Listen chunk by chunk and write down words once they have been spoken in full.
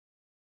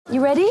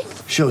You ready?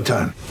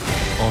 Showtime.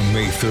 On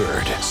May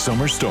 3rd,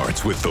 summer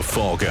starts with The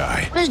Fall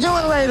Guy. Let's do it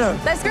later.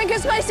 Let's drink a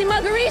spicy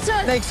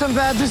margarita. Make some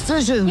bad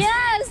decisions.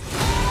 Yes!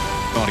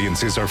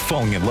 Audiences are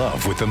falling in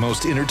love with the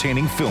most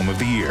entertaining film of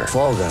the year.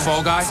 Fall Guy.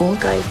 Fall Guy? Fall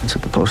Guy. That's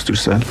what the poster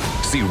said.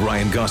 See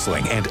Ryan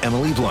Gosling and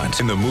Emily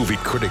Blunt in the movie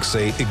critics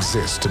say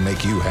exists to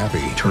make you happy.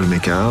 Trying to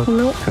make it out?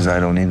 Nope. Because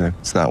I don't either.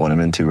 It's not what I'm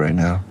into right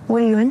now.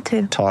 What are you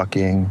into?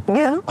 Talking.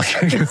 Yeah.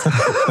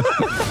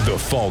 The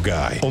Fall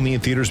Guy. Only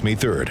in theaters May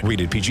 3rd.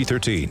 Rated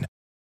PG-13.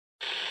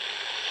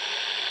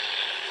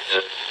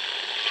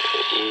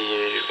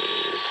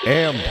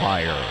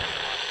 Empire.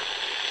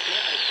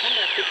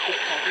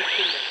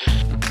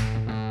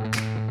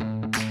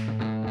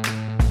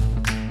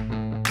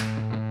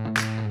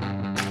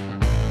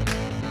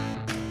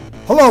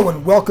 Hello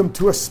and welcome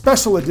to a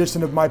special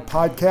edition of my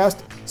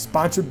podcast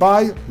sponsored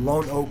by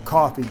Lone Oak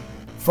Coffee.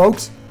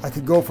 Folks, I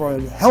could go for a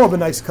hell of a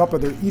nice cup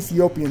of their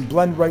Ethiopian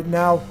blend right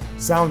now.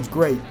 Sounds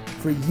great.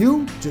 For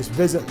you, just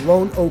visit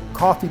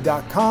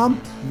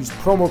loneoakcoffee.com, use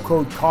promo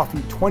code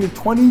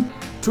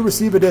COFFEE2020 to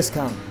receive a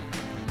discount.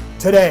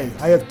 Today,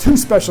 I have two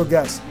special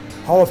guests.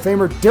 Hall of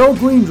Famer Darrell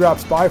Green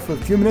drops by for a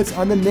few minutes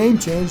on the name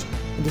change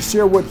and to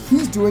share what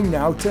he's doing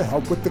now to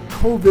help with the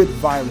COVID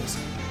virus.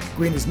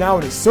 Green is now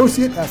an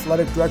Associate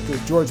Athletic Director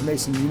at George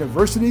Mason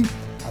University.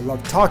 I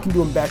loved talking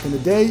to him back in the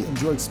day,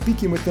 enjoyed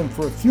speaking with him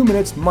for a few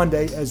minutes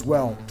Monday as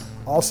well.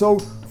 Also,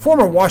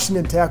 former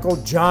Washington tackle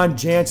John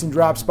Jansen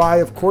drops by.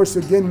 Of course,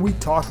 again, we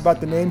talk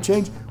about the name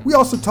change. We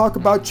also talk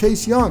about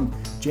Chase Young.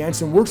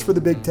 Jansen works for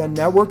the Big Ten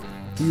Network.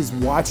 He's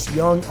watched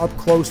Young up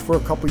close for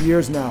a couple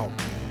years now.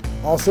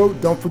 Also,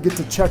 don't forget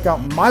to check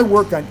out my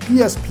work on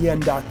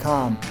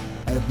ESPN.com.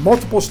 I have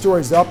multiple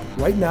stories up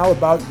right now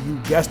about, you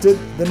guessed it,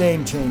 the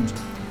name change.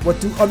 What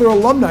do other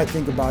alumni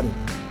think about it?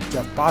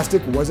 Jeff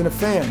Bostic wasn't a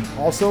fan.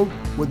 Also,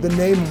 would the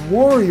name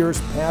Warriors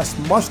pass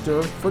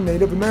muster for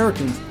Native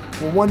Americans?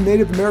 Well, one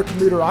Native American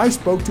leader I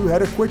spoke to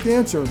had a quick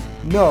answer.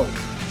 No.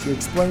 She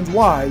explains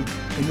why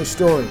in the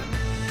story.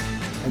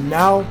 And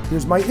now,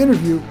 here's my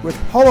interview with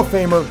Hall of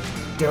Famer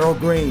Darrell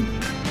Green.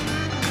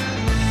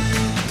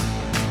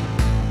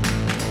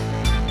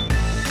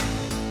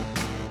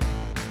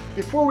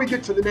 Before we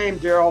get to the name,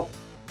 Darrell,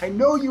 I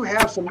know you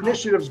have some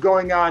initiatives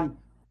going on.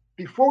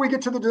 Before we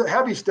get to the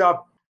heavy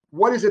stuff,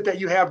 what is it that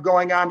you have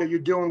going on that you're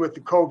doing with the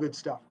COVID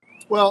stuff?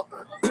 Well,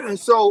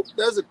 so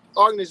there's an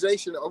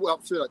organization,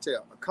 should I tell you,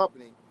 a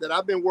company that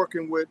I've been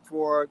working with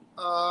for,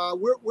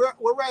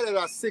 we're right at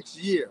our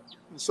 6th year.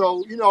 And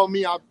so, you know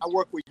me, I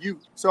work with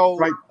youth. So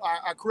right.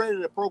 I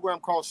created a program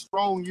called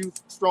Strong Youth,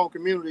 Strong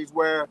Communities,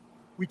 where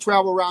we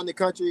travel around the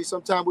country.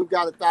 Sometimes we've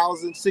got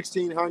 1,000,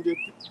 1,600,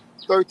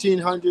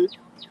 1,300,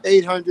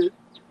 800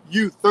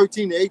 youth,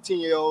 13 to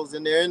 18-year-olds,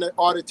 and they're in the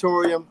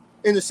auditorium.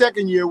 In the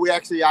 2nd year,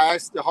 I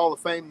asked the Hall of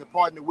Fame to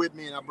partner with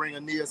me, and I bring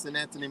Aeneas and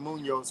Anthony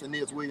Munoz,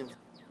 Aeneas Williams.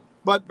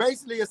 But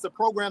basically, it's a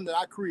program that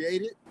I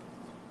created,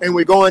 and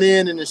we're going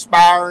in and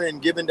inspiring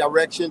and giving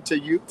direction to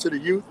the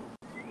youth.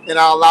 And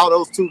I allow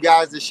those two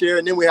guys to share,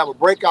 and then we have a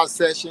breakout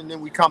session,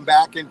 then we come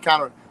back and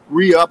kind of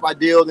re-up our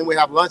deal, then we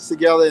have lunch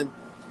together. And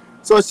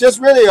so it's just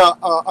really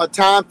a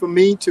time for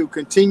me to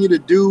continue to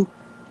do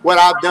what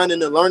I've done in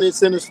the learning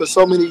centers for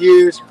so many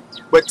years,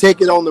 but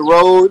take it on the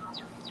road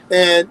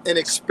and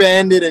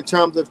expand it in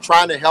terms of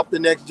trying to help the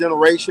next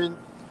generation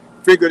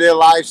figure their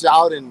lives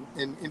out, and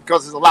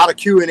because there's a lot of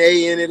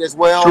Q&A in it as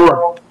well.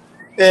 Sure.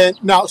 And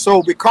now,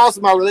 so because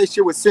of my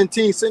relationship with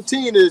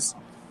Centene is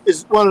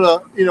one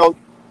of the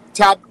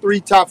top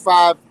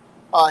 5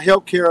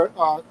 healthcare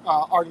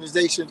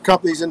organizations,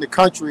 companies in the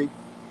country.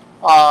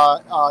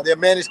 They're a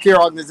managed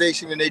care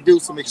organization, and they do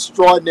some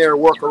extraordinary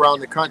work around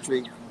the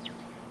country.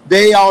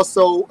 They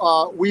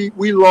also we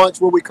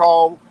launched what we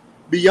call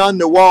Beyond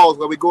the Walls,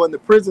 where we go in the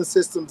prison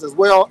systems as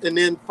well. And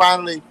then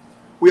finally,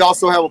 we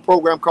also have a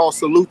program called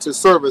Salute to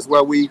Service,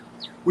 where we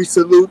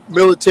salute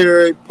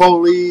military,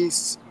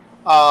 police,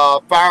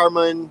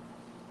 firemen,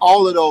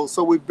 all of those.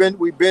 So we've been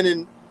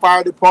in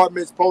fire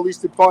departments, police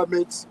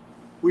departments.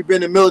 We've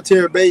been in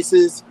military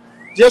bases,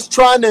 just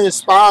trying to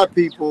inspire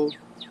people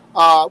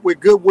with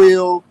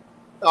goodwill,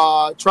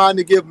 trying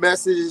to give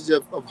messages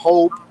of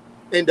hope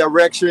and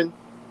direction.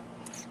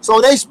 So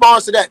they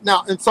sponsor that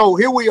now. And so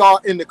here we are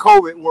in the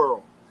COVID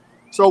world.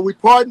 So we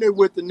partnered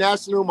with the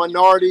National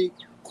Minority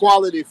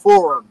Quality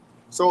Forum.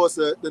 So it's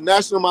the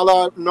National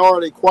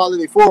Minority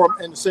Quality Forum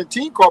and the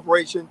Centene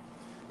Corporation.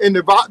 And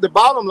the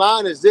bottom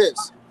line is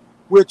this: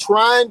 we're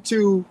trying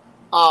to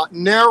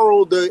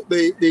narrow the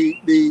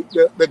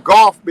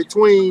gulf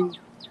between,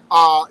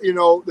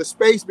 the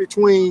space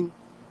between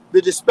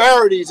the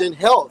disparities in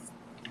health,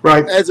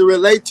 right, as it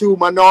relates to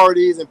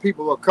minorities and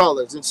people of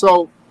colors. And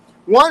so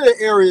one of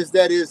the areas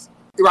that is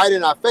right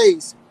in our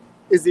face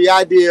is the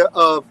idea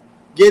of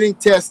getting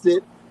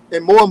tested,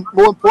 and more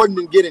important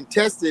than getting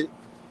tested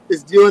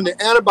is doing the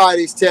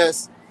antibodies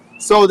test,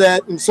 so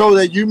that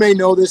you may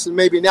know this and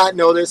maybe not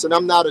know this, and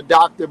I'm not a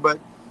doctor, but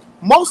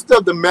most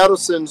of the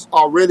medicines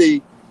are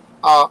really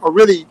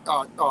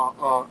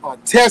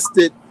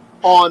tested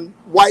on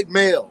white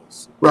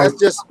males. Right. That's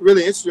just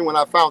really interesting when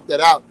I found that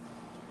out.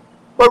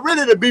 But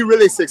really, to be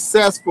really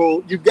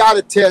successful, you've got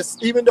to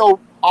test, even though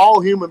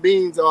all human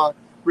beings are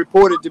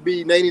reported to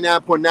be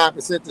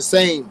 99.9% the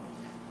same.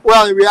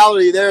 Well, in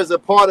reality, there's a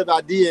part of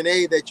our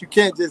DNA that you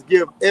can't just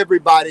give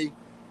everybody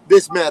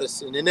this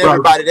medicine and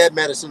everybody that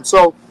medicine.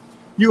 So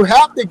you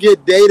have to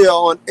get data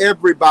on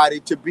everybody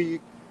to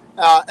be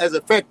as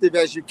effective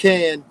as you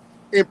can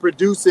in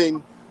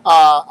producing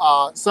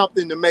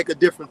something to make a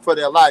difference for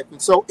their life.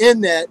 And so in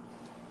that,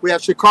 we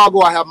have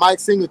Chicago. I have Mike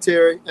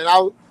Singletary, and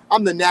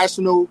I'm the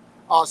national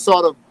what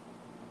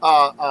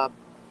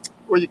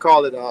do you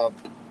call it?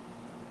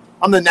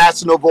 I'm the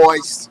national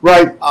voice.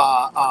 Right.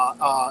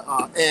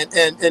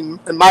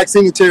 And Mike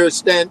Singletary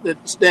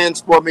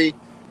stands for me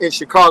in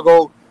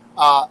Chicago.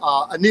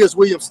 Aeneas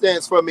Williams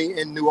stands for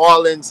me in New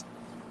Orleans.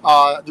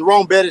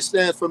 Jerome Bettis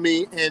stands for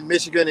me in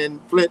Michigan, in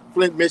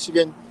Flint,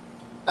 Michigan.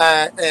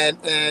 And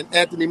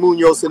Anthony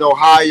Munoz in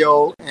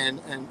Ohio, and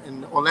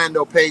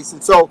Orlando Pace.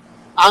 And so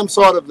I'm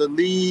sort of the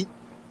lead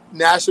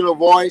national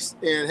voice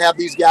and have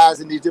these guys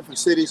in these different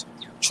cities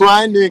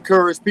trying to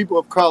encourage people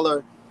of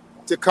color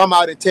to come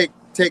out and take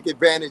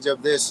advantage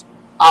of this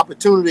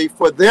opportunity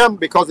for them,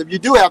 because if you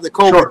do have the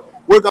COVID,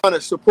 we're going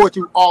to support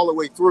you all the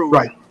way through.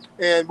 Right.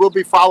 And we'll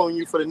be following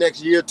you for the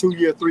next year, 2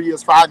 years, 3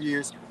 years, 5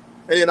 years.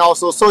 And then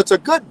also, so it's a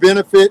good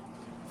benefit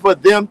for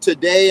them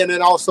today and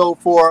then also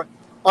for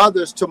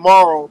others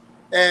tomorrow.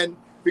 And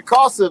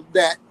because of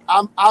that,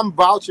 I'm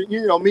vouching,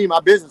 me, my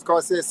business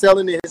card says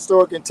selling the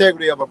historic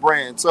integrity of a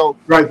brand. So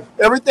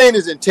everything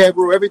is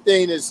integral,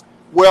 everything is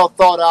well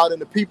thought out,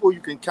 and the people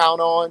you can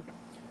count on.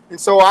 And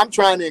so I'm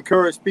trying to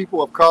encourage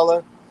people of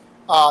color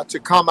to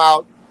come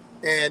out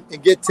and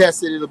get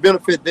tested. It'll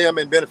benefit them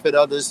and benefit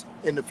others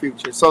in the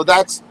future. So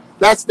that's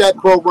that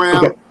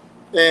program,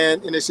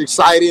 and it's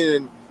exciting,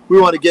 and we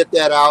want to get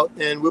that out,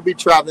 and we'll be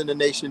traveling the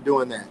nation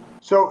doing that.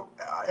 So,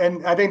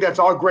 and I think that's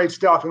all great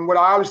stuff. And what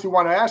I obviously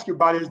want to ask you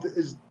about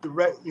is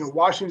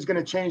Washington's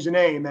going to change the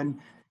name. And,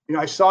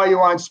 I saw you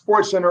on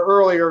SportsCenter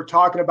earlier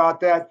talking about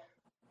that.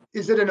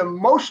 Is it an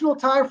emotional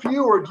time for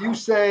you, or do you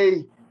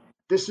say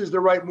this is the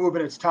right move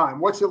and it's time?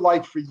 What's it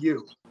like for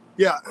you?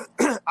 Yeah,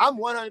 I'm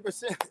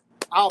 100%.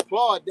 I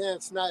applaud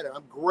Dan Snyder.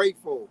 I'm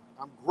grateful.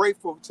 I'm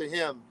grateful to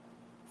him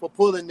for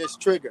pulling this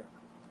trigger.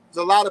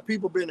 There's a lot of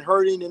people been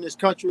hurting in this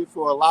country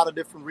for a lot of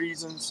different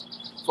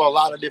reasons, for a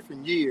lot of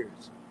different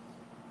years.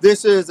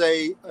 This is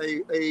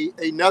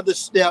another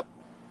step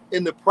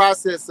in the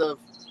process of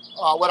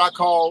what I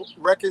call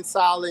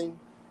reconciling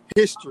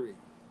history,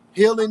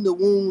 healing the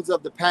wounds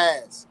of the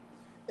past,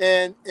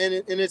 and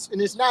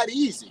it's not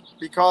easy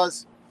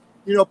because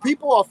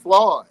people are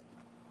flawed.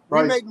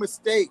 We make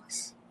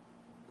mistakes.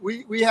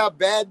 We have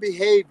bad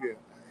behavior,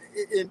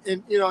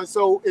 and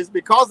so it's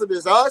because of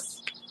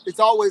us.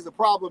 It's always a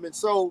problem, and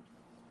so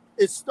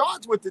it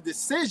starts with the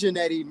decision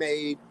that he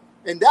made,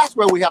 and that's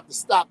where we have to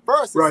stop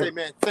first and say,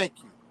 man, thank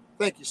you.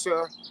 Thank you,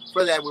 sir,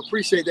 for that. We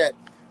appreciate that.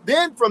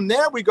 Then from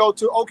there we go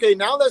to, okay,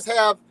 now let's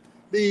have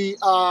the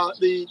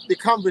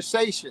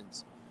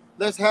conversations.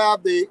 Let's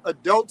have the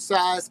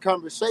adult-sized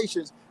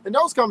conversations. And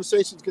those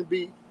conversations can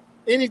be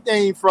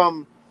anything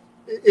from,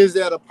 is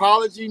there an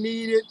apology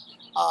needed?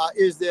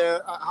 Is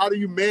there, how do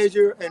you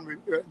measure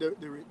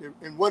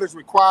and what is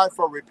required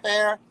for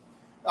repair?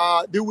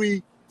 Do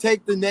we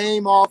take the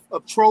name off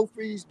of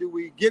trophies? Do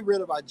we get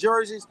rid of our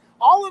jerseys?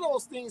 All of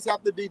those things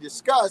have to be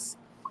discussed.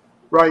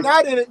 Right.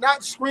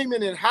 Not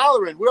screaming and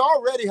hollering. We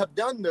already have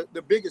done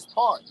the biggest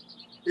part,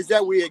 is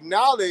that we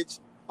acknowledge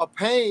a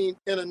pain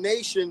in a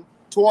nation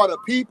toward a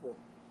people.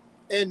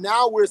 And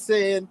now we're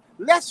saying,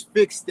 let's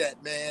fix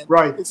that, man.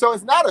 Right. And so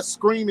it's not a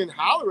screaming,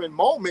 hollering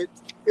moment.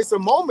 It's a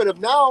moment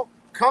of now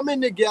coming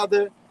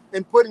together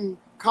and putting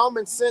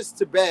common sense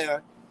to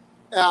bear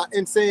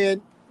and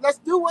saying, let's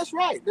do what's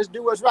right. Let's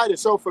do what's right. And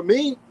so for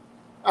me,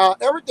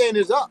 everything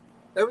is up.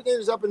 Everything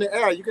is up in the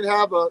air. You can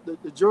have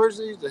the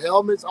jerseys, the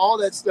helmets, all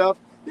that stuff.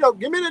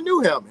 Give me the new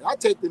helmet. I'll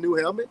take the new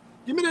helmet.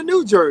 Give me the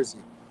new jersey.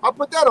 I'll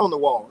put that on the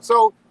wall.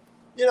 So,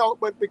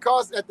 but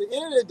because at the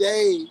end of the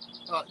day,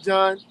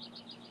 John,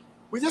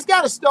 we just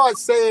got to start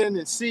saying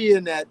and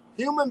seeing that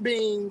human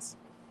beings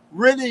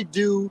really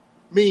do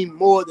mean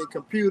more than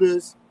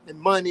computers and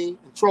money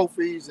and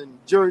trophies and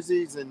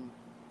jerseys and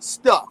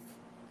stuff.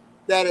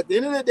 That at the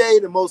end of the day,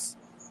 the most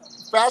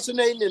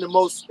fascinating and the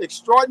most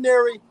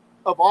extraordinary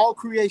of all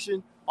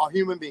creation are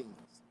human beings.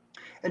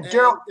 And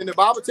Gerald, and the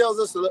Bible tells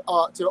us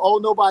to owe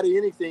nobody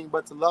anything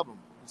but to love them.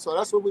 So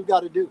that's what we've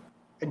got to do.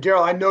 And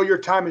Daryl, I know your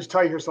time is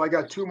tight here, so I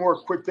got two more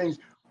quick things.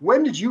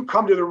 When did you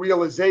come to the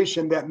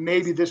realization that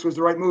maybe this was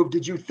the right move?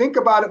 Did you think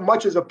about it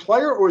much as a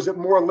player, or is it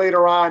more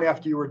later on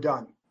after you were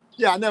done?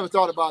 Yeah, I never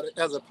thought about it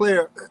as a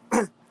player.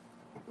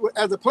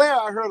 As a player,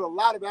 I heard a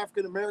lot of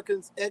African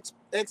Americans,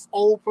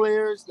 ex-old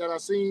players that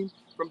I've seen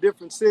from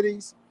different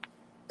cities,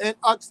 and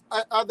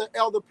other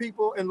elder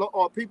people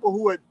or people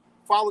who had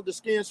followed the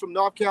Skins from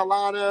North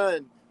Carolina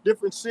and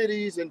different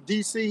cities and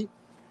D.C.,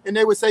 and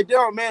they would say,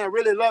 Daryl, man, I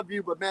really love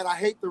you, but, man, I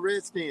hate the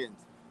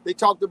Redskins. They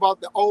talked about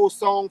the old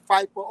song,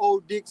 Fight for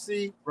Old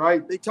Dixie.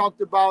 Right. They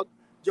talked about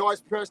George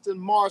Preston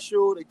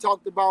Marshall. They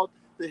talked about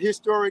the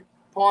historic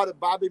part of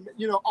Bobby,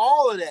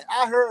 all of that.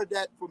 I heard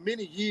that for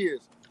many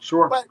years.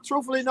 Sure. But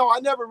truthfully, no,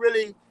 it never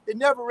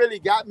really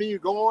got me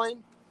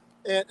going.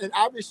 And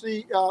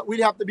obviously,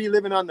 we'd have to be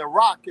living on the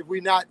rock if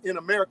we're not in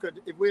America,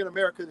 if we're in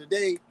America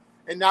today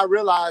and not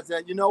realize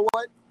that, you know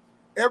what?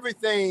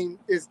 Everything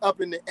is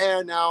up in the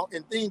air now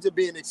and things are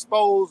being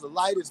exposed. The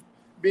light is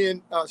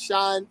being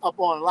shined up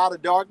on a lot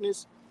of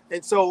darkness.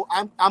 And so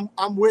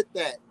I'm with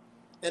that.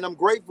 And I'm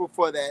grateful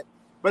for that.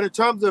 But in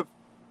terms of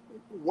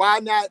why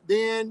not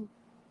then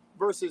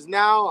versus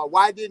now, or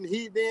why didn't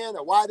he then,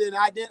 or why didn't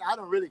I then, I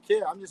don't really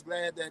care. I'm just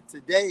glad that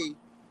today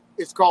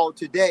it's called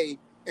today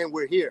and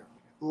we're here.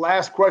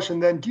 Last question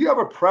then. Do you have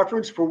a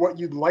preference for what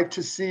you'd like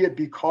to see it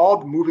be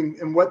called moving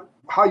and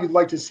how you'd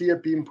like to see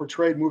it being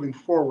portrayed moving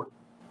forward?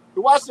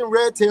 The Washington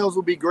Red Tails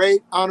will be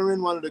great,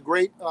 honoring one of the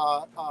great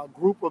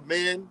group of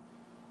men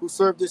who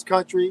served this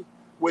country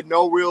with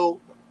no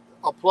real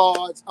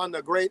applause,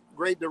 under great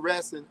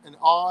duress and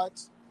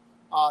odds.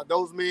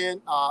 Those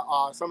men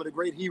are some of the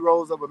great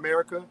heroes of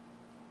America.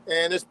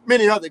 And there's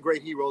many other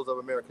great heroes of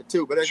America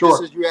too. But sure.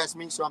 Just as you asked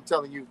me, so I'm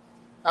telling you,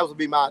 that would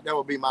be my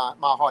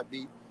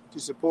heartbeat, to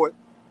support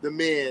the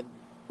men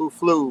who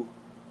flew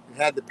and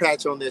had the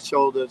patch on their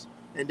shoulders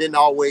and didn't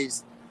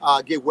always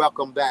get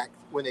welcomed back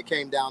when they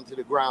came down to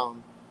the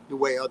ground the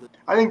way others.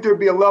 I think there'd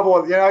be a level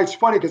of, it's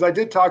funny because I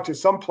did talk to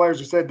some players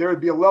who said there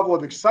would be a level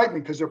of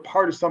excitement because they're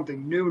part of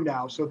something new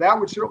now. So that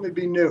would certainly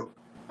be new.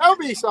 That would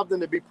be something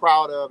to be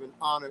proud of and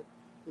honored,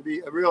 to be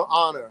a real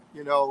honor.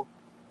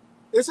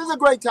 This is a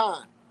great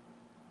time.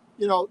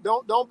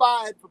 Don't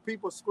buy it for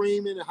people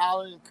screaming and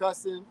hollering and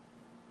cussing.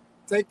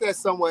 Take that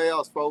somewhere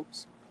else,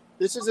 folks.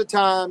 This is a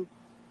time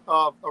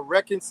of a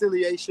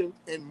reconciliation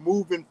and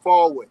moving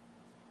forward.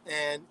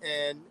 And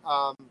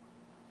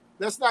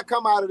let's not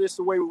come out of this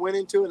the way we went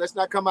into it. Let's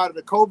not come out of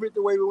the COVID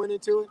the way we went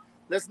into it.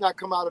 Let's not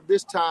come out of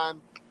this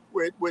time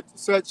with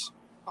such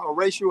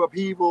racial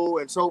upheaval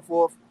and so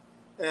forth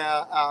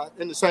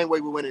in the same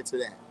way we went into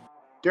that.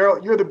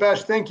 Daryl, you're the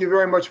best. Thank you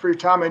very much for your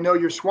time. I know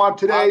you're swamped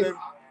today.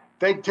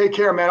 Take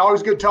care, man.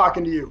 Always good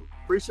talking to you.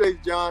 Appreciate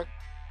it, John.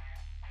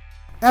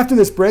 After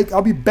this break,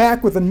 I'll be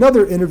back with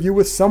another interview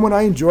with someone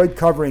I enjoyed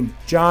covering,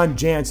 John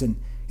Jansen.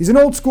 He's an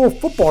old school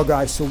football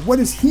guy, so what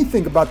does he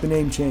think about the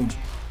name change?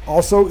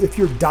 Also, if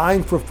you're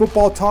dying for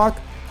football talk,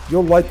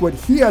 you'll like what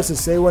he has to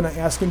say when I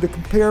ask him to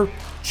compare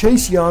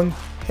Chase Young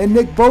and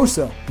Nick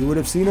Bosa. You would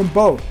have seen them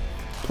both.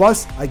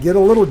 Plus, I get a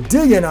little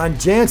digging on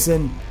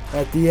Jansen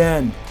at the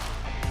end.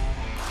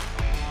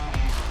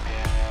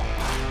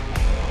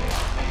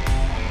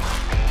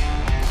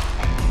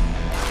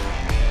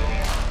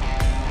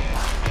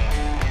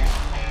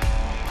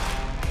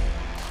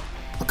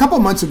 A couple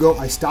months ago,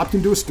 I stopped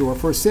into a store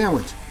for a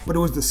sandwich, but it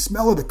was the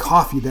smell of the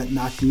coffee that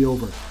knocked me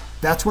over.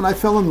 That's when I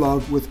fell in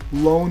love with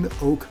Lone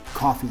Oak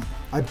Coffee.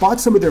 I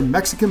bought some of their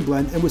Mexican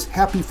blend and was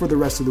happy for the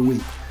rest of the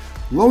week.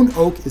 Lone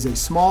Oak is a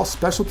small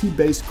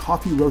specialty-based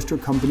coffee roaster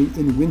company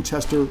in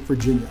Winchester,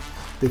 Virginia.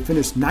 They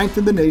finished 9th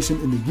in the nation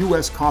in the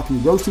U.S. Coffee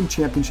Roasting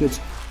Championships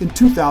in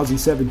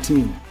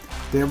 2017.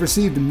 They have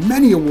received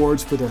many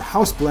awards for their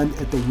house blend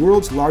at the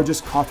world's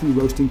largest coffee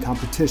roasting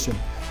competition.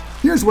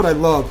 Here's what I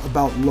love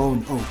about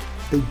Lone Oak.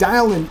 They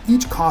dial in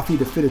each coffee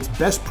to fit its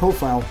best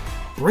profile,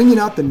 bringing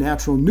out the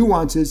natural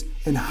nuances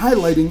and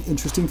highlighting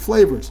interesting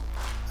flavors.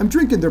 I'm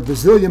drinking their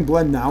Brazilian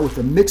blend now with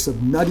a mix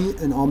of nutty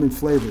and almond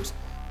flavors.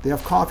 They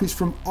have coffees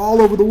from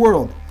all over the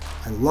world.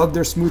 I love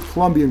their smooth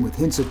Colombian with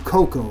hints of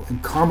cocoa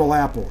and caramel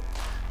apple.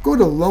 Go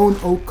to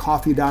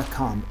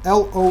loneoakcoffee.com,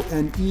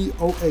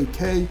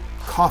 L-O-N-E-O-A-K,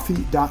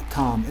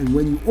 coffee.com, and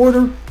when you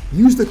order,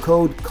 use the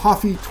code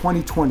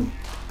COFFEE2020.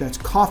 That's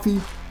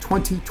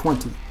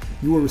COFFEE2020.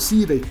 You will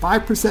receive a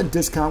 5%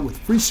 discount with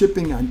free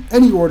shipping on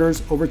any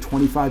orders over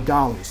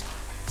 $25.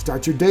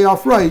 Start your day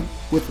off right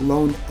with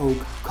Lone Oak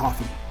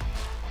Coffee.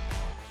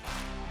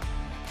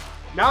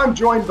 Now I'm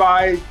joined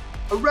by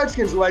a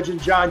Redskins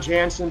legend, John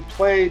Jansen.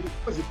 Played,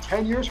 was it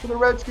 10 years for the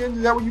Redskins?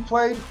 Is that what you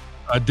played?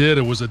 I did.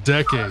 It was a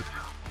decade.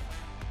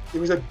 It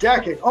was a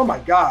decade. Oh my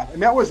God.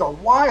 And that was a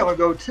while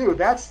ago too.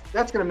 That's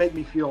going to make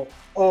me feel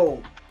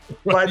old.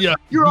 But yeah,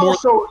 you're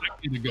also a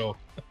decade ago.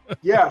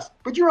 Yes,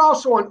 but you're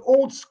also an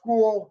old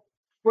school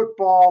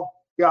football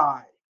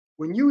guy.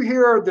 When you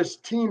hear this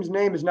team's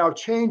name is now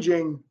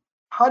changing,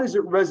 how does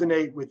it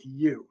resonate with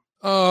you?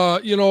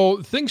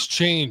 Things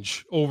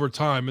change over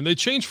time, and they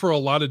change for a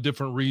lot of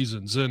different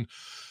reasons. And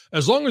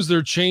as long as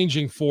they're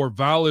changing for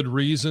valid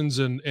reasons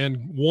and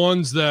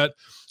ones that,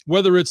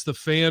 whether it's the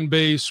fan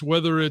base,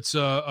 whether it's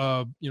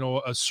a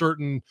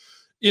certain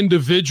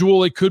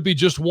individual, it could be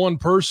just one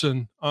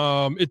person.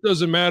 It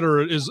doesn't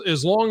matter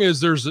as long as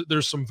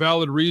there's some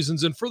valid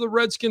reasons. And for the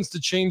Redskins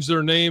to change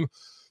their name,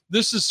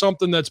 this is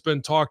something that's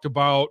been talked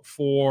about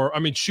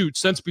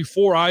since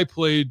before I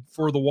played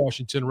for the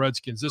Washington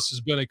Redskins. This has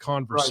been a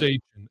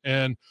conversation. Right.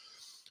 And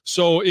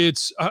so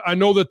I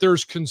know that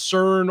there's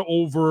concern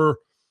over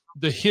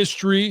the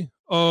history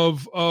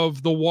of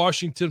the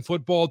Washington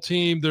football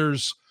team.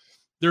 There's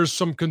There's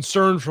some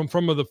concern from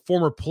some of the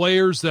former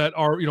players that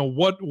are,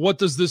 what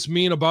does this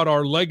mean about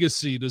our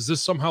legacy? Does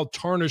this somehow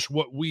tarnish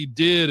what we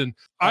did? And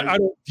I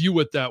don't view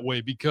it that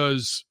way,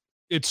 because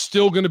it's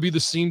still going to be the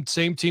same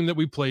team that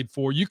we played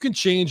for. You can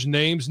change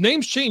names.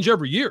 Names change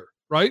every year,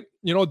 right?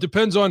 It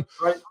depends on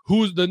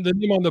who's the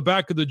name on the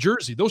back of the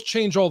jersey. Those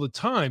change all the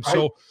time. Right.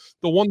 So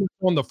the one that's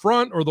on the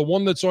front or the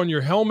one that's on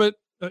your helmet,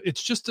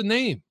 it's just a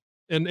name.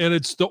 And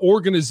it's the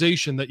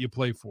organization that you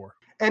play for.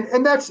 And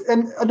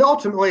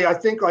ultimately, I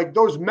think like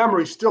those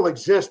memories still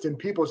exist in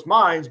people's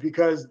minds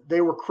because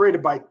they were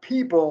created by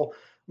people,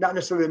 not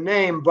necessarily the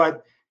name.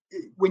 But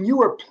when you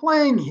were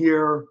playing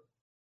here,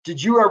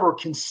 did you ever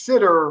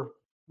consider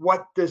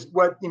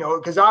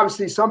because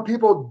obviously some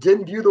people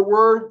didn't view the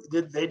word,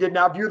 they did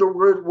not view the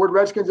word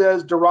Redskins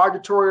as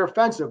derogatory or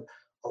offensive.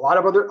 A lot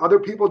of other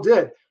people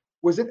did.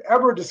 Was it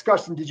ever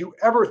discussed, and did you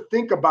ever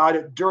think about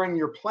it during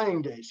your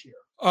playing days here?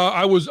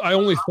 I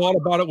only thought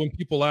about it when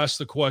people asked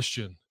the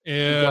question.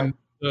 And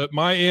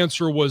my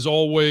answer was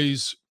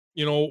always,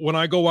 when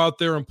I go out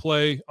there and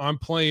play, I'm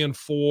playing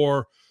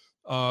for,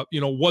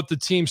 what the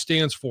team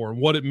stands for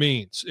and what it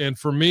means. And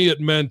for me,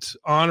 it meant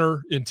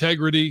honor,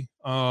 integrity.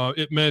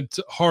 It meant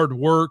hard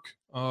work,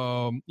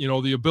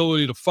 the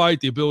ability to fight,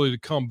 the ability to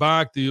come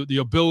back, the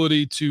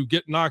ability to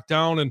get knocked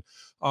down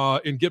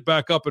and get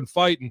back up and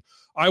fight. And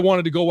I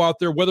wanted to go out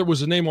there, whether it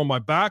was the name on my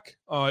back,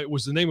 it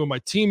was the name of my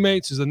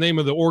teammates, is the name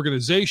of the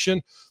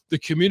organization, the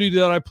community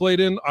that I played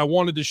in. I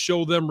wanted to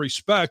show them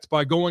respect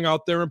by going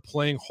out there and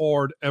playing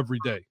hard every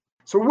day.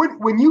 So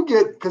when you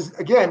get, because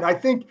again, I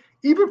think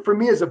even for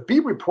me as a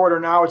beat reporter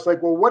now, it's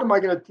like, well, what am I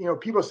going to,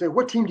 people say,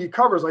 what team do you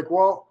cover? It's like,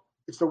 well,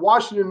 it's the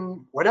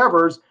Washington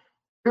whatevers.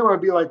 People are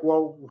going to be like,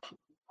 well,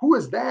 who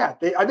is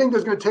that? I think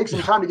there's going to take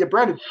some time to get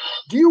branded.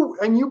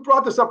 And you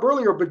brought this up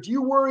earlier, but do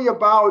you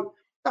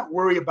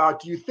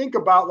do you think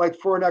about, like,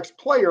 for an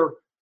ex-player,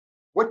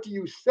 what do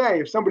you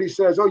say? If somebody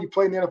says, oh, you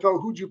play in the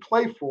NFL, who'd you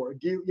play for?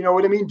 Do you know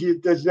what I mean? Do you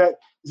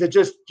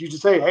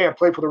just say, hey, I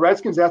play for the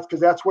Redskins?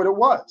 That's what it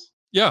was.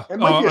 Yeah. It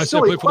might be a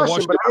silly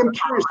question, but I'm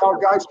curious how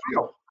guys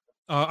feel.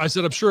 I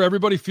said, I'm sure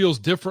everybody feels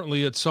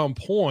differently at some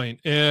point.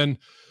 And,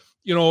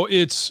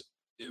 it's,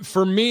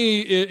 for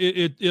me,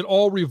 it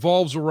all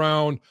revolves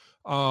around,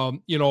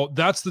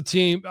 that's the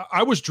team.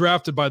 I was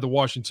drafted by the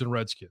Washington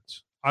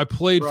Redskins. I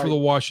played for the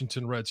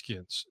Washington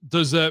Redskins.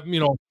 Does that,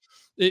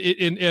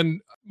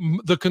 and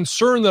the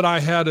concern that I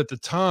had at the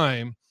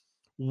time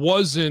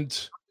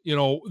wasn't,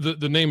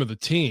 the name of the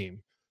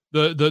team.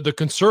 The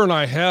concern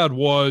I had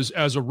was,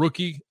 as a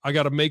rookie, I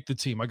got to make the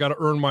team. I got to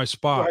earn my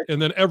spot. Right.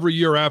 And then every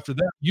year after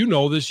that,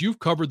 you've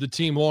covered the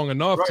team long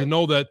enough to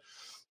know that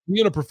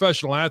being a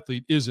professional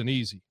athlete isn't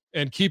easy,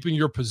 and keeping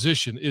your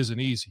position isn't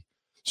easy.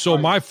 So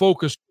my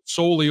focus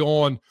solely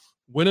on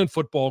winning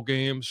football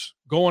games,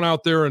 going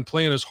out there and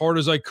playing as hard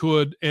as I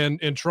could, and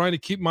trying to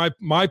keep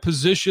my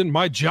position,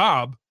 my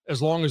job,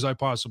 as long as I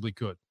possibly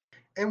could.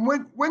 And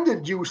when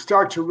did you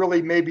start to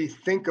really maybe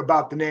think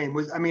about the name?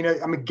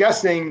 I'm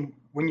guessing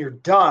when you're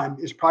done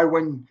is probably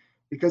when,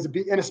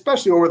 and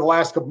especially over the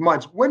last couple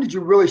months, when did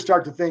you really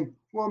start to think,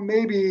 well,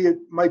 maybe it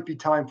might be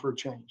time for a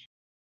change?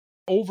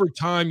 Over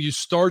time, you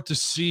start to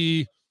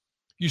see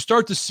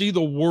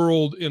the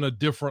world in a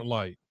different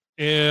light.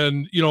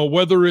 And,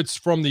 whether it's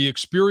from the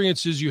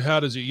experiences you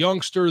had as a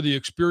youngster, the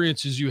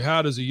experiences you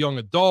had as a young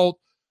adult,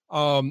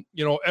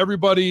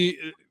 everybody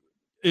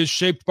is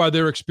shaped by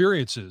their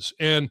experiences.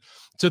 And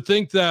to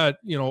think that,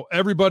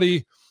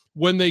 everybody,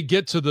 when they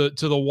get to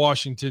the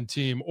Washington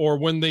team, or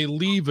when they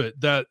leave it,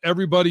 that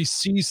everybody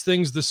sees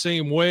things the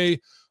same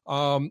way,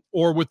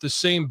 or with the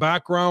same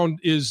background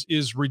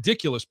is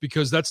ridiculous,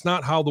 because that's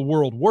not how the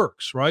world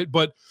works, right?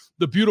 But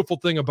the beautiful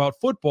thing about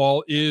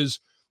football is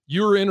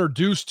you're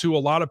introduced to a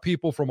lot of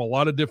people from a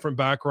lot of different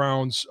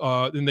backgrounds,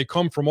 and they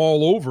come from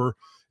all over.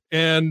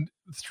 And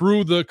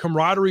through the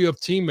camaraderie of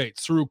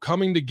teammates, through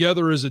coming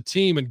together as a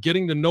team and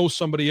getting to know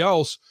somebody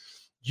else,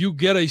 you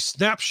get a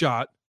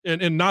snapshot,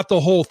 and not the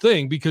whole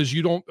thing, because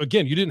you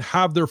didn't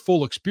have their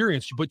full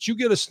experience, but you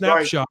get a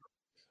snapshot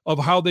of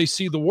how they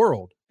see the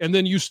world. And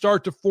then you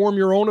start to form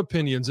your own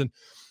opinions. And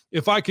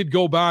if I could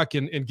go back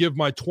and give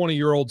my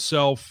 20-year-old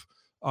self,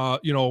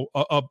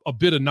 a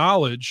bit of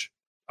knowledge,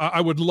 I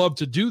would love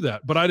to do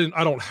that, but I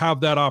don't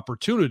have that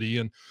opportunity.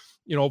 And,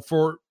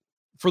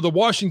 for the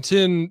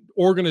Washington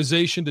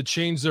organization to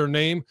change their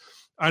name,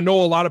 I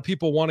know a lot of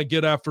people want to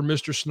get after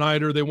Mr.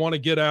 Snyder. They want to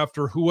get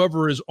after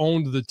whoever has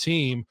owned the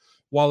team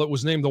while it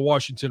was named the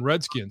Washington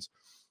Redskins.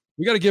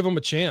 We got to give them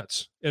a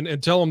chance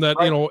and tell them that,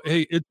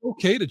 hey, it's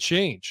okay to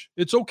change.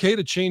 It's okay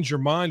to change your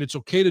mind. It's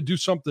okay to do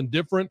something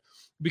different,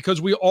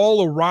 because we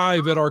all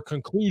arrive at our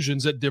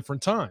conclusions at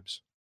different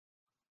times.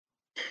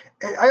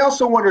 I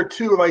also wonder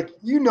too,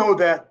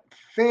 that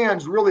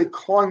fans really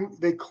cling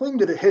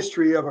to the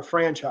history of a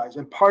franchise.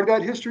 And part of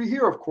that history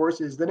here, of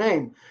course, is the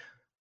name.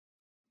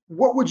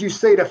 What would you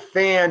say to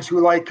fans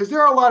who because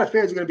there are a lot of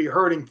fans who are going to be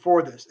hurting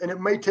for this, and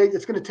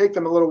it's going to take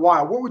them a little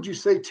while. What would you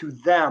say to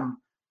them,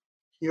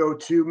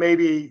 to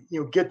maybe,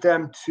 get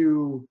them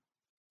to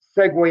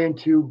segue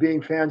into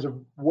being fans of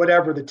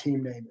whatever the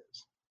team name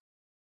is?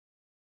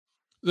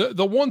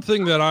 The one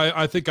thing that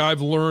I think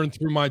I've learned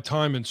through my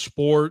time in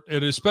sport,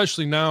 and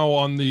especially now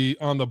on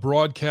the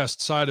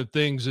broadcast side of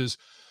things, is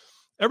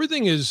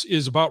everything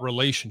is about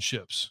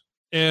relationships.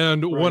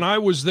 And when I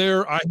was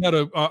there,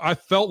 I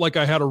felt like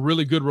I had a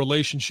really good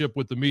relationship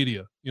with the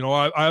media. You know,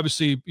 I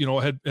obviously, you know,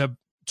 have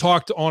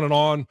talked on and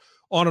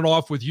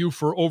off with you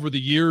for over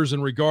the years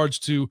in regards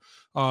to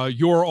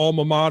your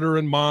alma mater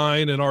and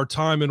mine and our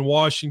time in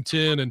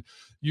Washington. And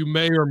you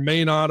may or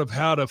may not have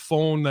had a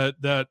phone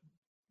that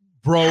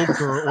broke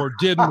or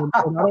didn't.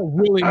 And I don't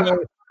really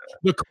know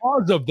the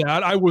cause of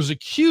that. I was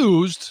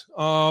accused,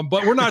 but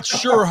we're not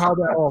sure how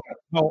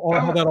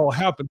that all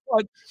happened.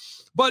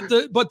 But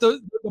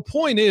the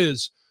point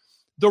is,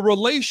 the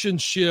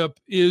relationship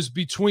is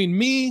between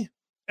me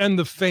and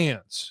the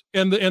fans,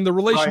 and the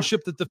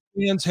relationship that the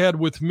fans had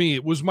with me.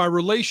 It was my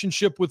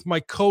relationship with my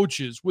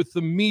coaches, with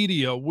the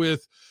media,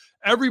 with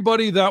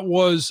everybody that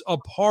was a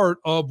part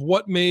of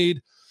what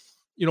made,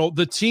 you know,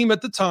 the team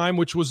at the time,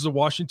 which was the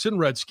Washington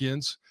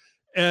Redskins,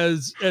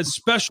 as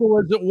special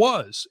as it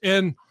was.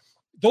 And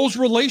those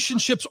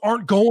relationships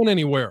aren't going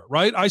anywhere,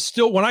 right?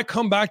 When I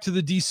come back to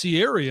the DC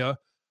area,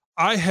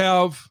 I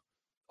have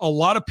a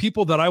lot of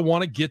people that I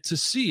want to get to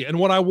see. And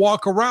when I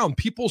walk around,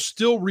 people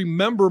still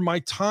remember my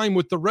time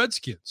with the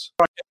Redskins.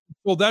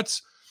 Well,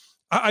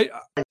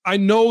 I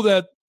know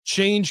that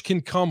change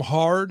can come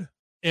hard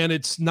and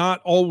it's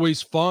not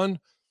always fun,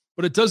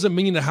 but it doesn't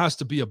mean it has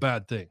to be a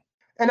bad thing.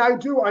 And I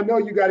know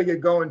you got to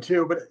get going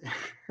too, but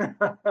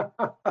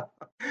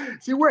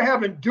see, we're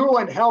having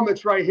dueling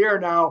helmets right here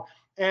now.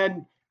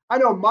 And I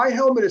know my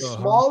helmet is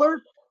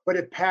smaller, but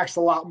it packs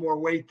a lot more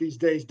weight these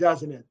days,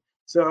 doesn't it?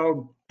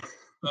 So,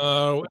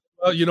 well,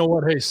 you know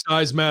what? Hey,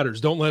 size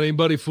matters. Don't let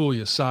anybody fool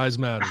you. Size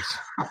matters.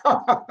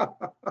 Well,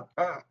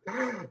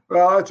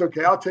 that's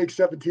okay. I'll take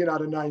 17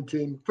 out of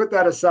 19. Put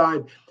that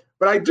aside.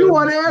 But I do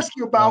want to ask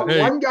you about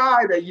one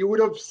guy that you would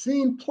have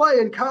seen play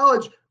in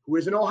college, who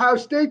is an Ohio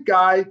State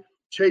guy,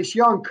 Chase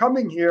Young,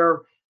 coming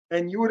here,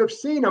 and you would have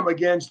seen him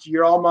against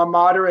your alma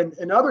mater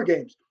and other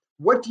games.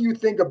 What do you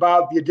think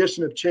about the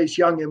addition of Chase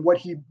Young, and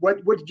what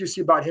did you see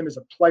about him as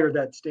a player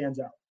that stands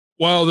out?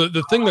 Well,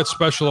 the thing that's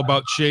special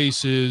about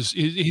Chase is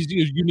he's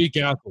a unique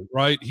athlete,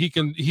 right?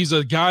 He's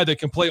a guy that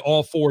can play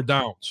all four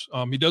downs.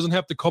 He doesn't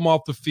have to come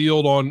off the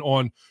field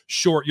on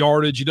short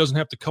yardage. He doesn't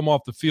have to come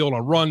off the field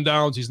on run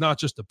downs. He's not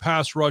just a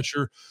pass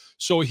rusher.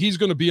 So he's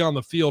going to be on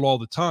the field all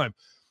the time.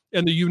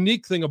 And the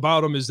unique thing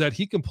about him is that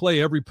he can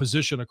play every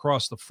position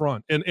across the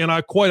front. And I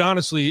quite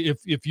honestly,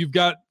 if you've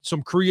got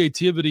some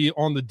creativity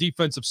on the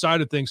defensive side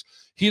of things,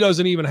 he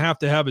doesn't even have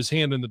to have his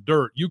hand in the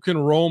dirt. You can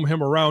roam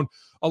him around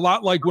a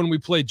lot like when we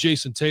played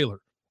Jason Taylor.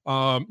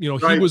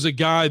 He was a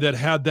guy that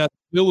had that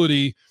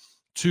ability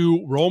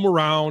to roam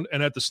around,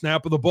 and at the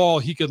snap of the ball,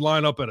 he could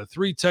line up at a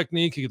 3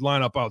 technique. He could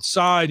line up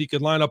outside. He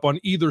could line up on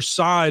either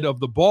side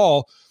of the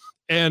ball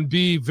and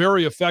be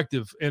very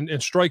effective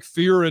and strike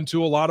fear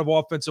into a lot of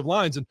offensive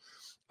lines.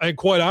 And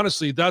quite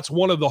honestly, that's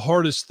one of the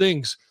hardest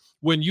things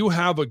when you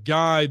have a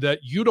guy that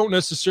you don't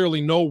necessarily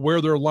know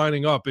where they're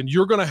lining up, and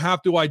you're going to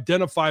have to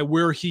identify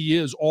where he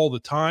is all the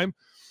time.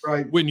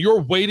 Right. When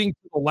you're waiting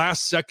for the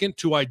last second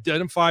to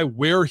identify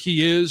where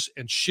he is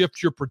and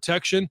shift your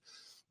protection,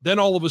 then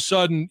all of a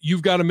sudden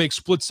you've got to make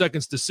split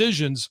seconds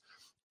decisions,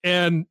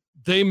 and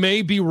they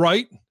may be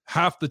right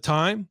half the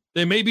time.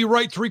 They may be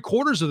right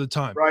 3/4 of the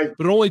time, right?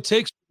 But it only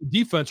takes the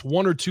defense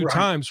 1 or 2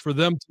 times for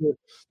them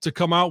to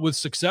come out with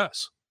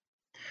success.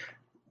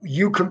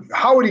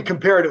 How would he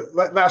compare to,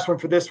 last one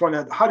for this one,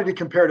 how did he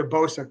compare to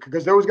Bosa?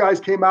 Because those guys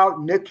came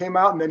out, Nick came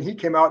out, and then he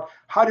came out.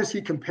 How does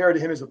he compare to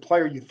him as a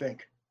player, you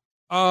think?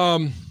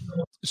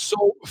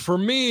 So for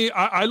me,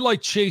 I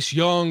like Chase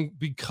Young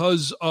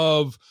because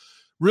of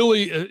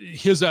really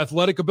his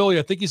athletic ability.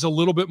 I think he's a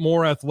little bit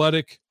more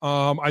athletic.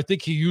 I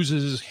think he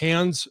uses his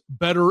hands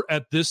better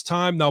at this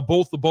time. Now,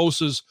 both the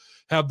Bosas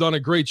have done a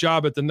great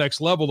job at the next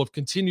level of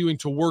continuing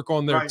to work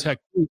on their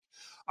technique.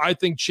 I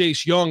think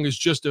Chase Young is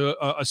just a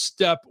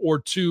step or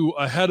two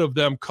ahead of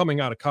them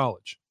coming out of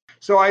college.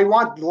 So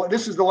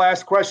this is the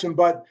last question,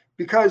 but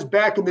because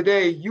back in the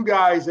day, you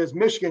guys as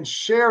Michigan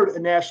shared a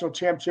national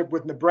championship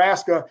with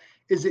Nebraska,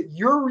 is it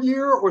your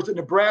year or is it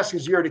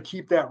Nebraska's year to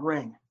keep that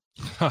ring?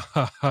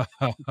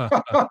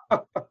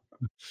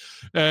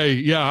 Hey,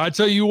 yeah, I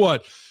tell you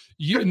what,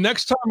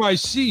 next time I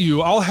see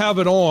you, I'll have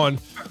it on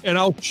and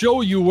I'll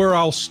show you where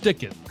I'll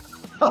stick it.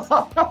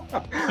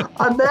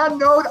 On that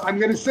note, I'm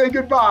going to say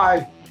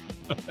goodbye.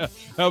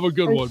 Have a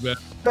good one, man.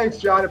 Thanks,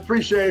 John.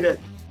 Appreciate it.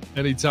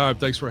 Anytime.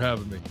 Thanks for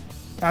having me.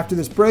 After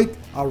this break,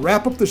 I'll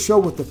wrap up the show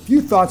with a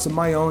few thoughts of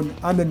my own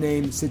on the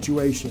name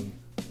situation.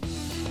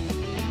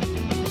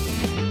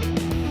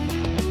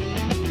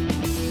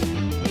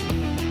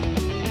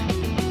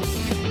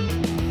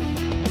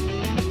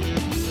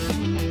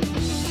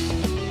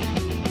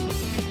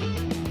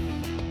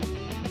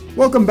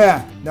 Welcome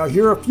back. Now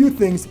here are a few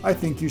things I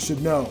think you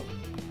should know.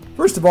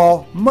 First of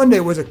all,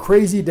 Monday was a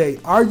crazy day,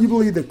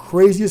 arguably the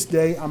craziest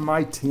day on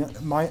my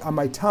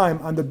time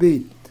on the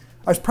beat.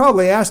 I was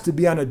probably asked to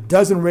be on a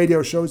dozen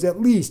radio shows at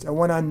least. I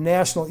went on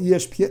national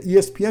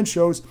ESPN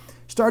shows,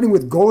 starting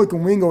with Golic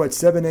and Wingo at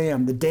 7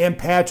 a.m., the Dan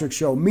Patrick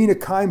Show, Mina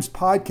Kimes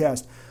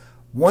podcast,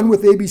 one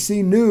with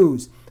ABC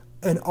News,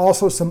 and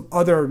also some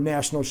other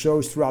national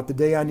shows throughout the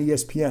day on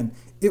ESPN.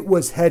 It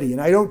was heady, and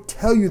I don't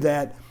tell you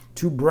that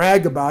to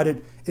brag about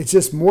it. It's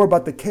just more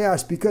about the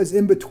chaos, because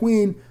in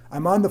between,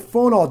 I'm on the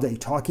phone all day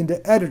talking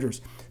to editors,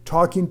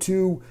 talking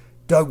to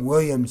Doug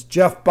Williams,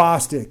 Jeff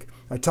Bostic.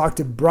 I talked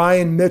to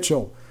Brian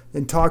Mitchell,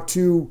 and I talked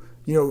to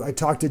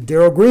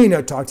Daryl Green.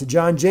 I talked to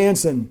John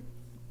Jansen.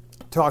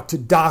 Talked to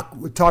Doc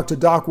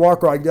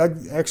Walker. I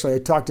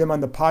talked to him on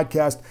the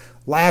podcast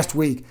last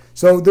week.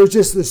 So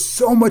there's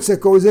so much that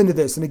goes into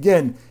this. And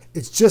again,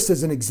 it's just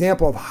as an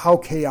example of how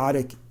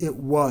chaotic it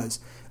was.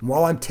 And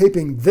while I'm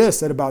taping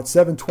this at about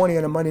 7:20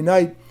 on a Monday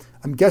night,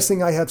 I'm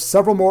guessing I have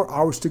several more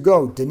hours to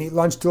go. Didn't eat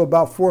lunch till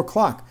about 4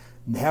 o'clock.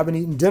 And haven't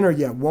eaten dinner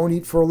yet. Won't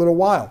eat for a little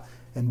while.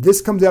 And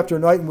this comes after a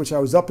night in which I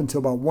was up until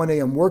about 1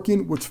 a.m.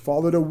 working, which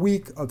followed a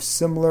week of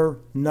similar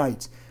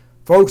nights.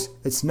 Folks,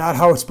 it's not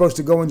how it's supposed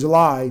to go in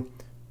July,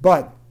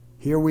 but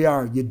here we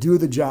are. You do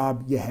the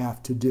job you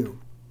have to do.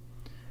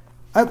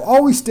 I've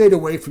always stayed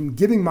away from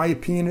giving my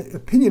opinion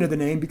of the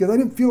name because I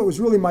didn't feel it was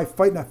really my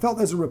fight, and I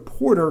felt as a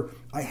reporter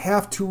I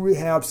have to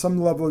have some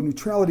level of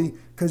neutrality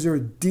because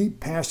there's deep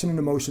passion and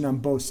emotion on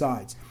both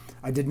sides.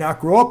 I did not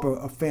grow up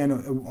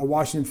a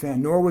Washington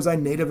fan, nor was I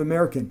Native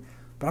American,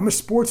 but I'm a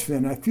sports fan,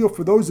 and I feel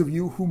for those of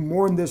you who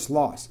mourn this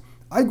loss.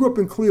 I grew up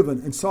in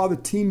Cleveland and saw the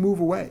team move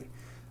away.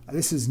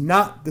 This is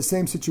not the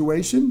same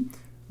situation.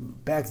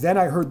 Back then,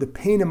 I heard the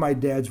pain in my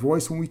dad's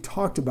voice when we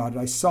talked about it.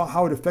 I saw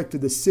how it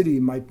affected the city,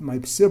 my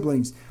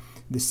siblings,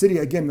 the city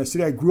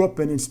I grew up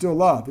in and still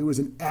love. It was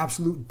an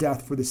absolute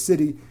death for the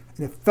city,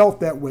 and it felt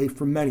that way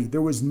for many.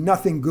 There was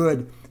nothing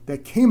good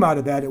that came out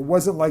of that. It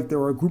wasn't like there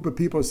were a group of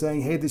people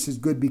saying, "Hey, this is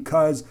good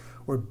because,"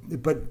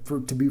 but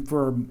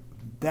for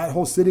that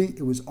whole city,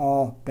 it was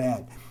all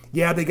bad.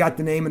 Yeah, they got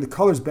the name and the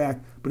colors back,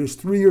 but it's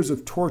 3 years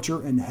of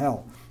torture and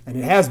hell, and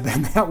it has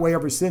been that way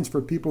ever since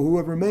for people who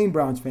have remained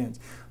Browns fans.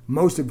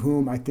 Most of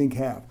whom I think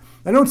have.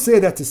 I don't say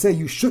that to say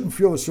you shouldn't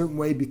feel a certain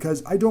way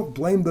because I don't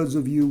blame those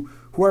of you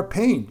who are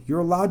pained.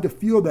 You're allowed to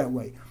feel that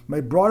way. My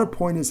broader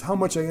point is how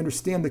much I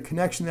understand the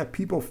connection that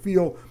people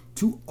feel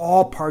to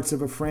all parts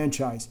of a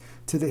franchise,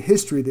 to the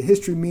history. The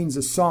history means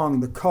the song,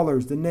 the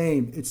colors, the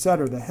name,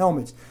 etc., the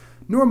helmets.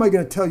 Nor am I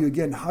going to tell you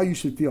again how you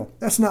should feel.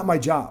 That's not my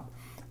job.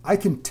 I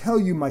can tell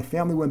you my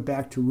family went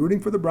back to rooting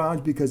for the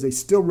Browns because they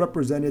still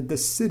represented the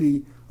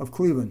city of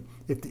Cleveland.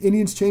 If the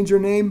Indians change their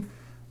name,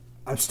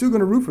 I'm still going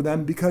to root for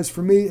them because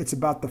for me, it's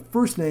about the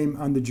first name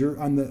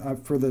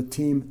for the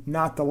team,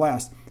 not the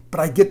last. But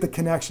I get the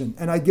connection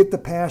and I get the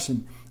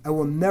passion. I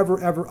will never,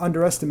 ever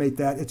underestimate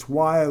that. It's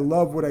why I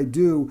love what I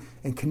do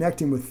and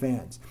connecting with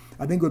fans.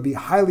 I think it would be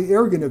highly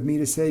arrogant of me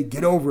to say,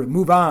 get over it,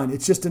 move on.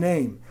 It's just a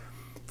name.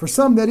 For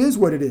some, that is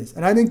what it is.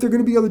 And I think they're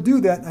going to be able to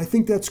do that. And I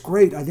think that's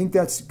great. I think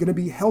that's going to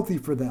be healthy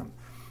for them.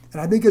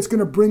 And I think it's going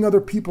to bring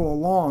other people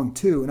along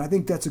too. And I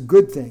think that's a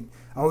good thing.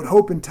 I would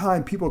hope in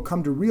time people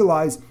come to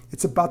realize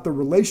it's about the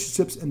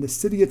relationships in the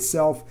city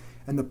itself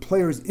and the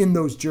players in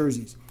those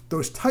jerseys.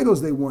 Those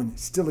titles they won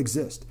still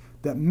exist.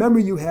 That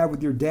memory you have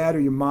with your dad or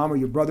your mom or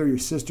your brother or your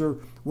sister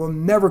will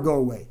never go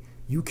away.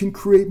 You can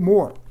create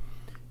more.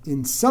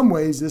 In some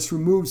ways, this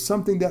removes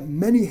something that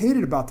many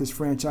hated about this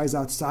franchise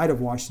outside of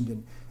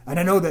Washington. And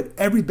I know that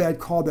every bad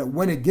call that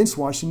went against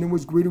Washington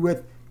was greeted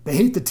with, they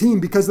hate the team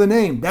because of the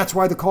name. That's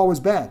why the call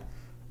was bad.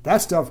 That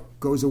stuff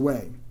goes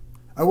away.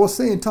 I will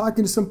say in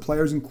talking to some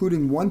players,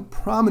 including one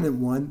prominent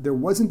one, there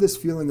wasn't this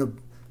feeling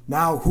of,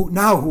 now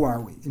who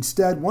are we?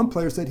 Instead, one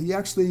player said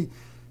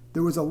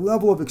there was a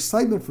level of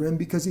excitement for him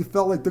because he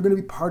felt like they're going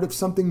to be part of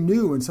something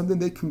new and something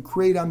they can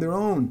create on their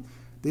own.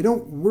 They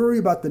don't worry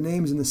about the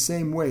names in the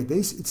same way.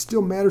 It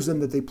still matters to them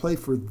that they play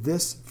for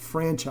this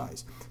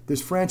franchise.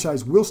 This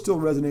franchise will still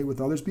resonate with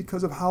others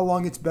because of how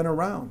long it's been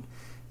around.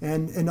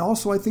 And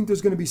also I think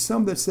there's going to be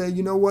some that say,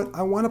 you know what,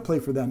 I want to play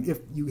for them. If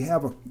you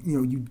have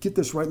you get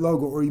this right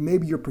logo, or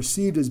maybe you're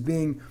perceived as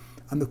being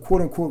on the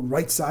quote unquote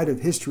right side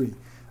of history.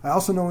 I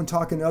also know in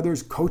talking to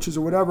others, coaches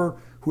or whatever,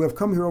 who have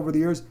come here over the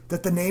years,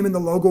 that the name and the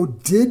logo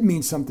did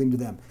mean something to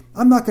them.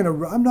 I'm not going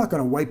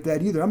to wipe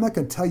that either. I'm not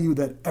going to tell you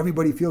that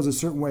everybody feels a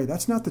certain way.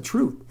 That's not the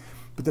truth.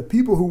 But the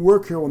people who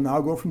work here will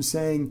now go from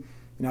saying,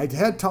 and I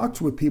had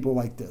talks with people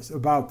like this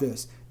about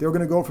this. They're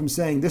going to go from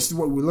saying this is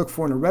what we look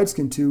for in a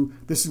Redskin to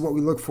this is what we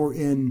look for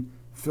in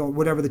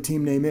whatever the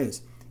team name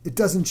is. It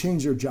doesn't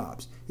change their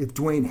jobs. If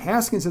Dwayne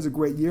Haskins has a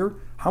great year,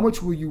 how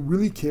much will you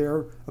really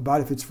care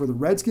about if it's for the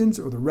Redskins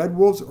or the Red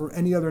Wolves or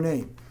any other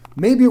name?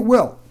 Maybe it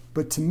will,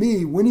 but to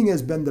me, winning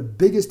has been the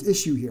biggest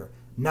issue here,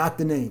 not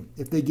the name.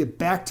 If they get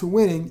back to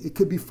winning, it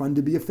could be fun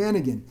to be a fan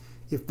again.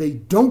 If they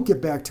don't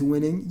get back to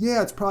winning,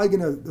 yeah, it's probably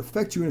going to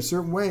affect you in a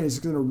certain way, and it's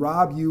going to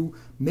rob you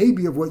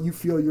maybe of what you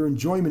feel your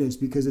enjoyment is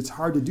because it's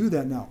hard to do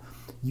that now.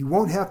 You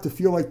won't have to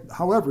feel like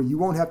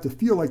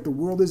the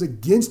world is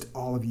against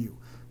all of you.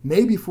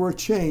 Maybe for a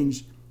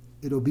change,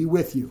 it'll be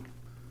with you.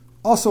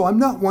 Also, I'm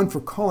not one for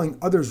calling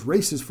others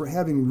racist for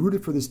having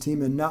rooted for this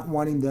team and not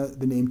wanting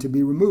the name to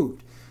be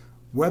removed.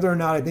 Whether or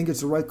not I think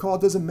it's the right call,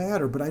 it doesn't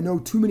matter, but I know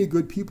too many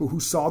good people who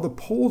saw the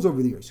polls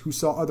over the years, who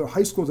saw other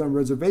high schools on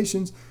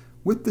reservations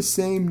with the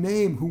same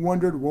name, who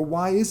wondered, well,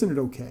 why isn't it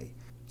okay?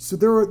 So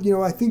there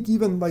are, I think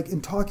even like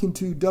in talking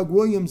to Doug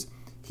Williams,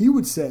 he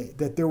would say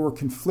that there were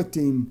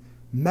conflicting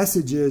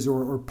messages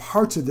or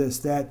parts of this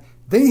that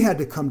they had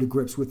to come to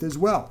grips with as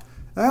well.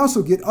 I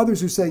also get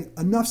others who say,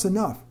 enough's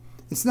enough.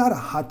 It's not a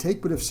hot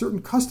take, but if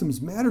certain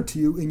customs matter to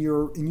you in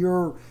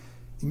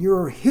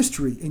your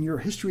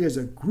history as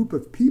a group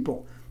of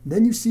people,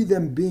 then you see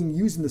them being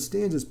used in the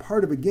stands as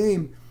part of a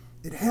game,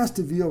 it has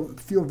to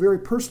feel very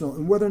personal.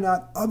 And whether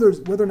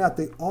or not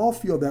they all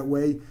feel that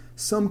way,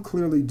 some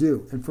clearly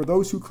do. And for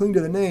those who cling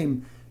to the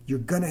name, you're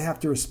going to have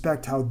to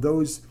respect how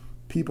those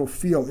people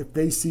feel if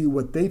they see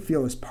what they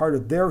feel as part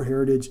of their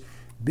heritage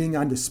being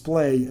on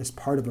display as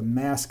part of a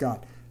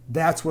mascot.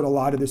 That's what a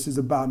lot of this is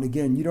about. And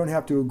again, you don't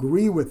have to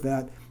agree with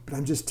that, but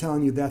I'm just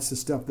telling you that's the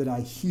stuff that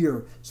I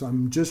hear. So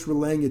I'm just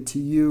relaying it to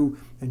you.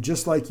 And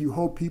just like you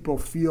hope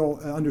people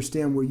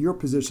understand where your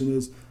position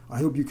is, I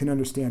hope you can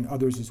understand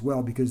others as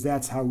well, because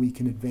that's how we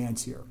can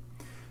advance here.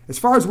 As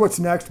far as what's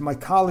next, my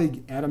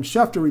colleague Adam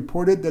Schefter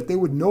reported that they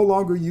would no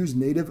longer use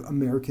Native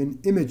American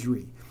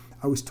imagery.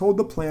 I was told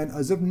the plan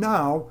as of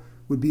now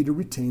would be to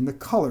retain the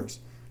colors.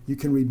 You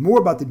can read more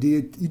about the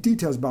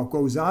details about what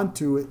goes on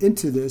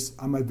into this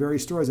on my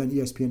various stories on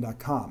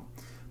ESPN.com.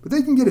 But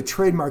they can get a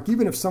trademark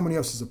even if somebody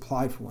else has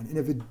applied for one. And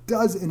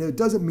it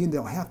doesn't mean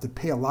they'll have to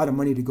pay a lot of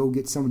money to go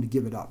get someone to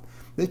give it up.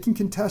 They can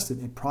contest it.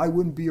 It probably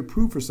wouldn't be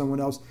approved for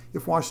someone else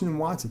if Washington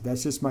wants it.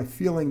 That's just my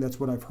feeling. That's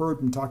what I've heard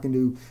from talking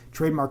to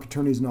trademark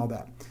attorneys and all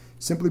that.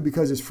 Simply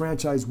because his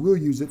franchise will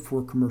use it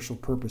for commercial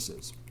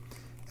purposes.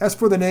 As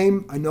for the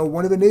name, I know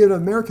one of the Native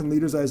American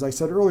leaders, as I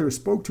said earlier,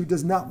 spoke to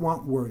does not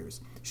want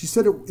Warriors. She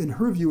said in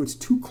her view it's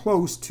too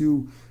close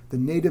to the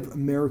Native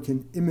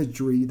American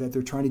imagery that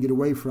they're trying to get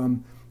away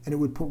from, and it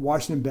would put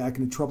Washington back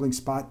in a troubling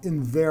spot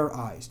in their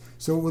eyes.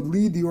 So it would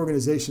lead the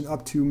organization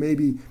up to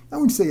maybe, I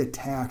wouldn't say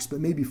attacks, but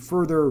maybe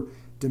further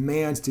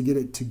demands to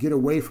get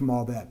away from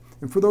all that.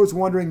 And for those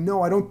wondering,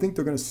 no, I don't think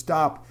they're going to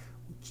stop.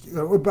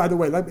 By the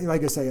way,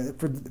 like I say,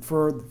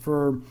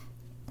 for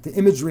the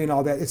imagery and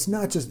all that, it's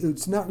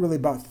not really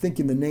about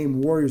thinking the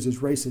name Warriors is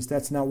racist.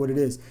 That's not what it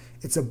is.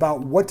 It's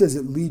about what does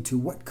it lead to?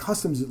 What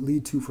customs does it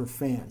lead to for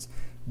fans?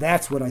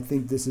 That's what I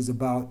think this is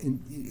about.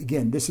 And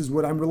again, this is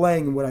what I'm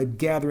relaying and what I'm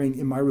gathering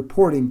in my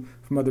reporting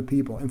from other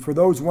people. And for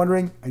those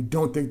wondering, I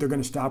don't think they're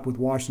going to stop with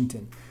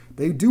Washington.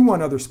 They do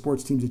want other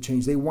sports teams to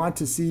change. They want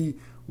to see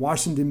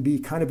Washington be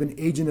kind of an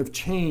agent of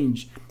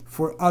change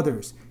for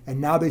others. And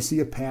now they see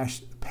a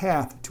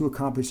path to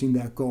accomplishing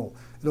that goal.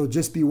 It'll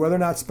just be whether or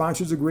not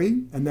sponsors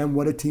agree and then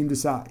what a team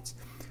decides.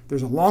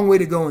 There's a long way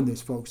to go in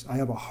this, folks. I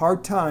have a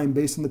hard time,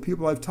 based on the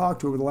people I've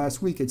talked to over the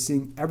last week, at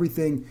seeing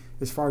everything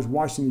as far as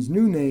Washington's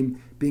new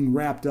name being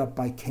wrapped up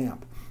by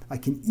camp. I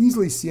can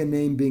easily see a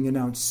name being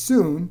announced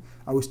soon.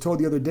 I was told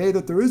the other day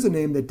that there is a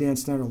name that Dan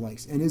Snyder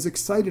likes and is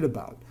excited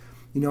about.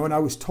 And I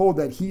was told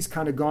that he's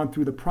kind of gone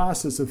through the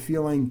process of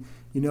feeling,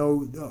 a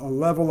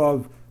level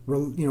of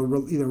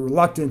either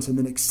reluctance and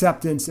then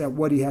acceptance at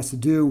what he has to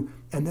do,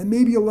 and then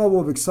maybe a level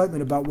of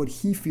excitement about what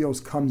he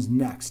feels comes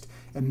next.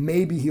 And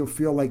maybe he'll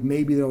feel like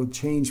maybe they'll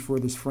change for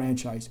this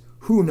franchise.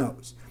 Who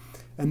knows?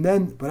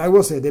 But I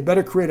will say they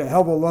better create a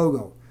hell of a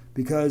logo,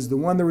 because the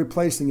one they're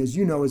replacing, as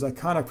you know, is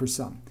iconic for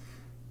some.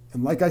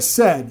 And like I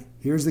said,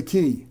 here's the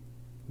key: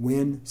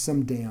 win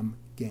some damn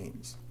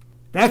games.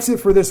 That's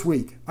it for this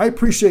week. I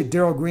appreciate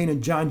Daryl Green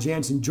and John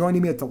Jansen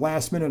joining me at the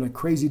last minute on a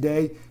crazy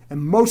day,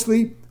 and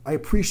mostly I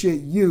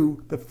appreciate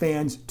you, the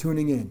fans,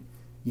 tuning in.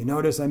 You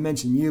notice I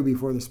mentioned you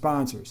before the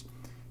sponsors.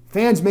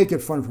 Fans make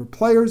it fun for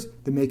players,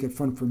 they make it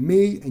fun for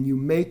me, and you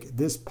make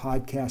this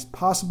podcast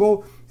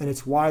possible, and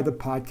it's why the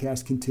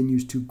podcast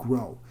continues to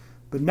grow.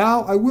 But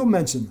now I will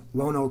mention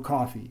Lone Oak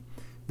Coffee.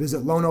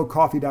 Visit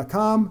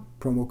loneoakcoffee.com,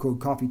 promo code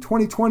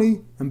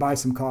COFFEE2020, and buy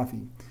some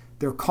coffee.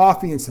 Their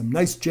coffee and some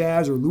nice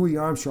jazz or Louis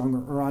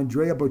Armstrong or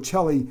Andrea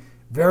Bocelli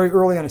very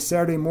early on a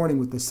Saturday morning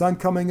with the sun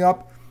coming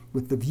up,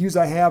 with the views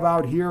I have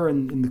out here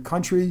in the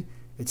country,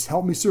 it's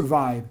helped me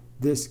survive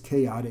this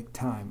chaotic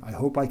time. I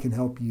hope I can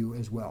help you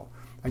as well.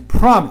 I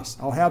promise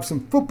I'll have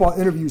some football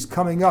interviews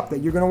coming up that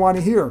you're going to want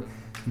to hear,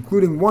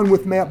 including one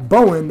with Matt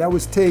Bowen that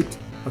was taped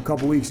a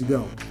couple weeks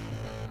ago.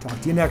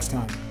 Talk to you next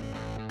time.